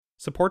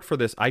Support for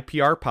this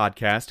IPR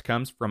podcast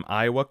comes from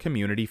Iowa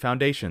Community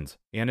Foundations,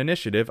 an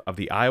initiative of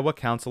the Iowa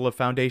Council of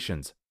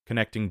Foundations,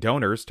 connecting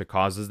donors to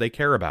causes they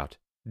care about.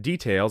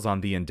 Details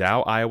on the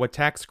Endow Iowa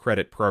Tax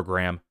Credit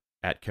Program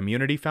at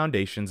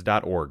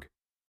communityfoundations.org.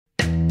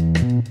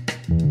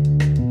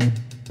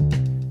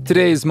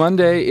 Today is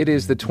Monday. It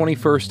is the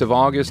 21st of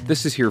August.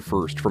 This is Here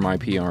First from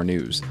IPR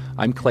News.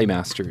 I'm Clay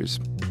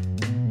Masters.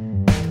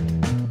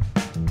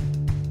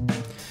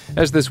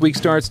 As this week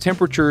starts,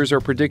 temperatures are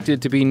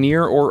predicted to be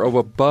near or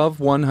above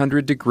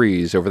 100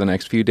 degrees over the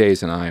next few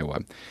days in Iowa.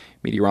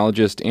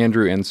 Meteorologist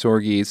Andrew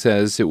Ansorgi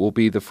says it will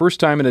be the first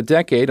time in a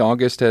decade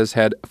August has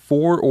had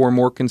 4 or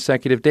more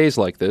consecutive days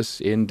like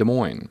this in Des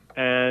Moines.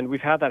 And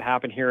we've had that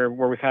happen here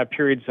where we've had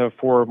periods of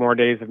 4 or more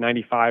days of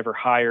 95 or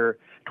higher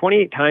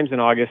 28 times in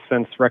August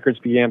since records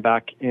began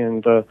back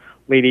in the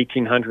late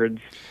 1800s.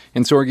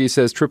 Ansorgi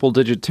says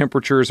triple-digit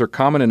temperatures are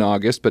common in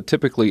August, but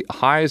typically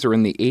highs are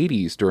in the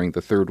 80s during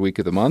the third week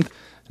of the month.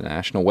 The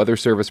National Weather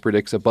Service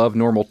predicts above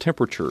normal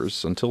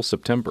temperatures until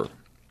September.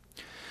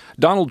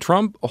 Donald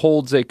Trump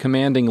holds a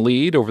commanding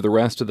lead over the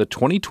rest of the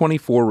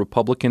 2024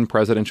 Republican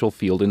presidential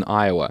field in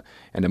Iowa,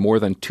 and a more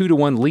than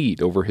 2-to-1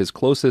 lead over his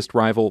closest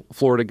rival,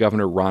 Florida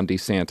Governor Ron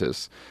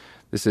DeSantis.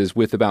 This is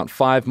with about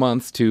 5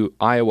 months to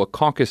Iowa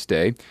Caucus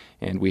Day,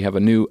 and we have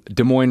a new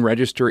Des Moines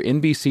Register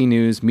NBC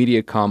News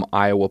Mediacom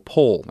Iowa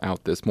poll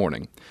out this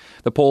morning.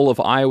 The poll of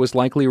Iowa's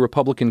likely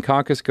Republican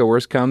caucus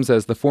goers comes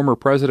as the former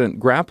president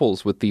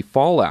grapples with the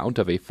fallout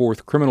of a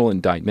 4th criminal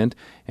indictment,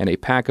 and a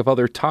pack of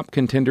other top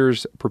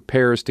contenders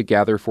prepares to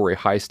gather for a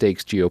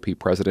high-stakes GOP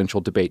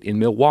presidential debate in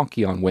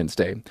Milwaukee on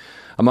Wednesday.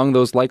 Among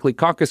those likely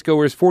caucus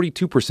goers,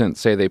 42%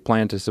 say they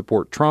plan to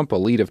support Trump, a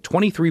lead of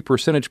 23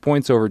 percentage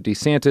points over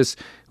DeSantis,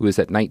 who is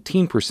at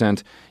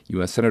 19%.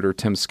 U.S. Senator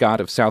Tim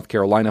Scott of South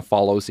Carolina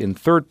follows in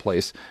third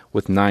place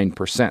with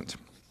 9%.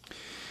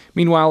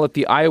 Meanwhile, at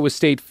the Iowa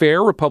State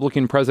Fair,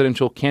 Republican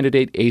presidential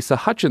candidate Asa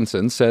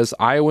Hutchinson says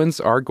Iowans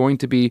are going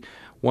to be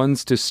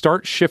ones to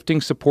start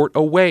shifting support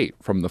away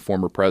from the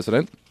former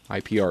president.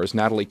 IPR's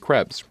Natalie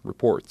Krebs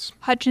reports.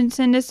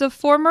 Hutchinson is the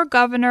former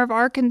governor of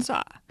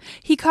Arkansas.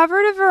 He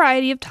covered a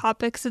variety of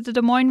topics at the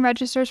Des Moines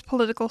Register's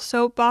political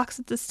soapbox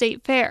at the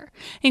state fair,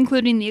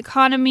 including the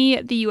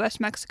economy, the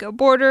U.S.-Mexico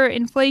border,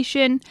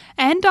 inflation,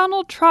 and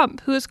Donald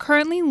Trump, who is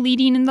currently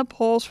leading in the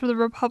polls for the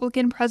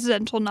Republican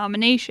presidential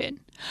nomination.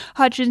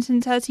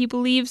 Hutchinson says he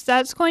believes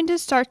that's going to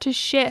start to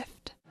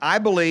shift. I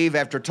believe,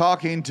 after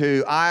talking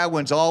to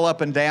Iowans all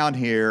up and down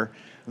here,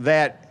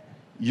 that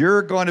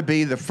you're going to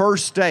be the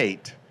first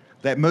state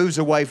that moves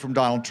away from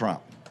Donald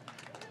Trump.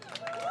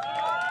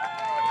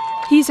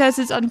 He says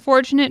it's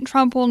unfortunate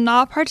Trump will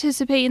not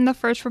participate in the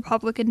first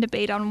Republican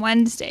debate on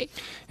Wednesday.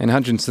 And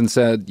Hutchinson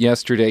said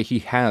yesterday he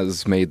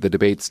has made the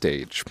debate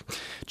stage.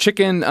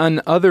 Chicken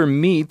and other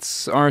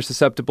meats are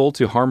susceptible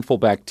to harmful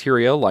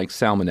bacteria like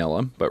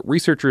salmonella, but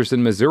researchers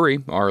in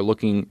Missouri are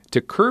looking to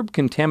curb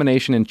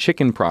contamination in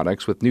chicken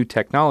products with new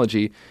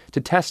technology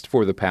to test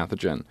for the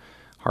pathogen.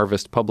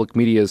 Harvest Public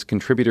Media's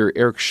contributor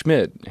Eric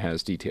Schmid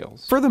has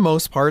details. For the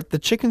most part, the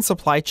chicken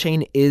supply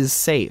chain is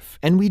safe,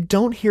 and we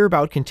don't hear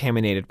about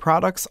contaminated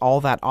products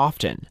all that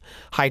often.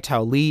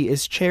 Haitao Lee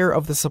is chair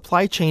of the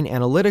Supply Chain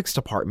Analytics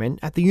Department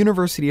at the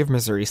University of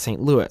Missouri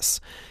St. Louis.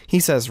 He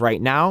says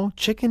right now,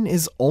 chicken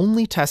is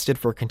only tested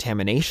for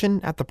contamination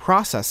at the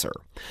processor.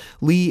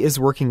 Lee is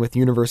working with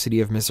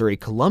University of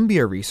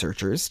Missouri-Columbia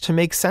researchers to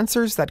make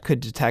sensors that could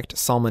detect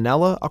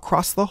salmonella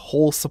across the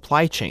whole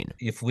supply chain.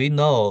 If we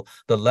know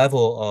the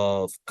level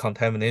of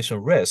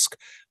contamination risk,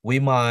 we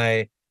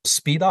might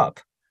speed up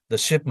the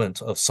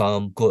shipment of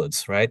some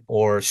goods, right?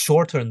 Or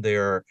shorten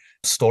their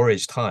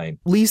storage time.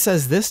 Lee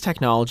says this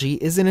technology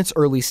is in its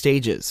early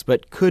stages,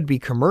 but could be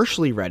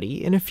commercially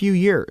ready in a few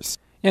years.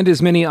 And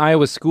as many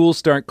Iowa schools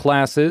start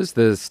classes,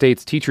 the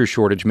state's teacher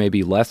shortage may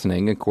be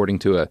lessening, according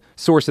to a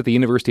source at the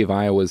University of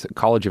Iowa's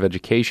College of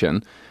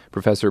Education.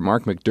 Professor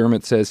Mark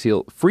McDermott says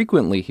he'll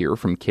frequently hear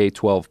from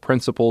K-12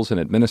 principals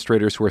and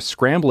administrators who are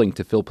scrambling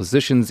to fill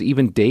positions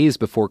even days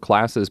before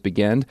classes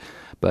begin,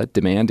 but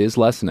demand is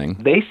lessening.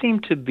 They seem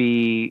to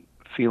be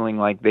feeling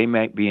like they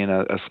might be in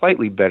a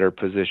slightly better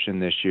position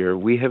this year.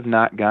 We have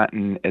not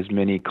gotten as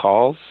many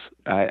calls.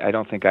 I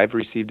don't think I've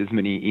received as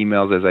many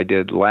emails as I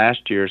did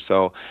last year,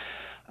 so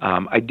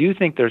I do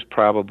think there's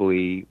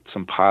probably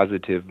some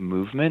positive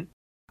movement.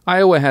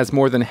 Iowa has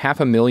more than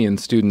 500,000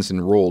 students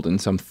enrolled in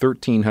some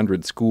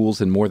 1,300 schools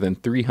in more than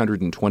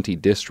 320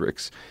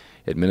 districts.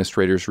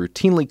 Administrators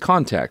routinely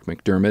contact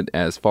McDermott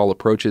as fall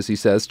approaches, he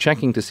says,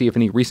 checking to see if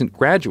any recent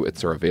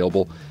graduates are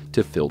available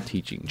to fill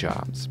teaching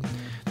jobs.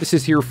 This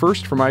is Here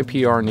First from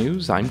IPR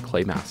News. I'm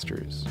Clay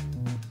Masters.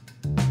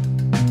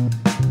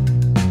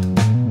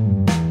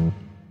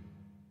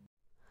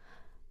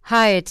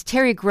 Hi, it's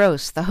Terry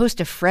Gross, the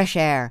host of Fresh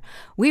Air.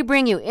 We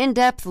bring you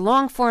in-depth,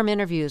 long-form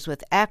interviews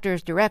with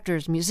actors,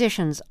 directors,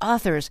 musicians,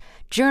 authors,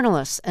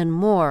 journalists, and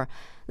more.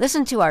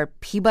 Listen to our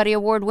Peabody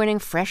Award-winning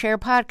Fresh Air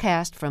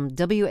podcast from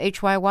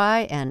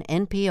WHYY and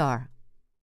NPR.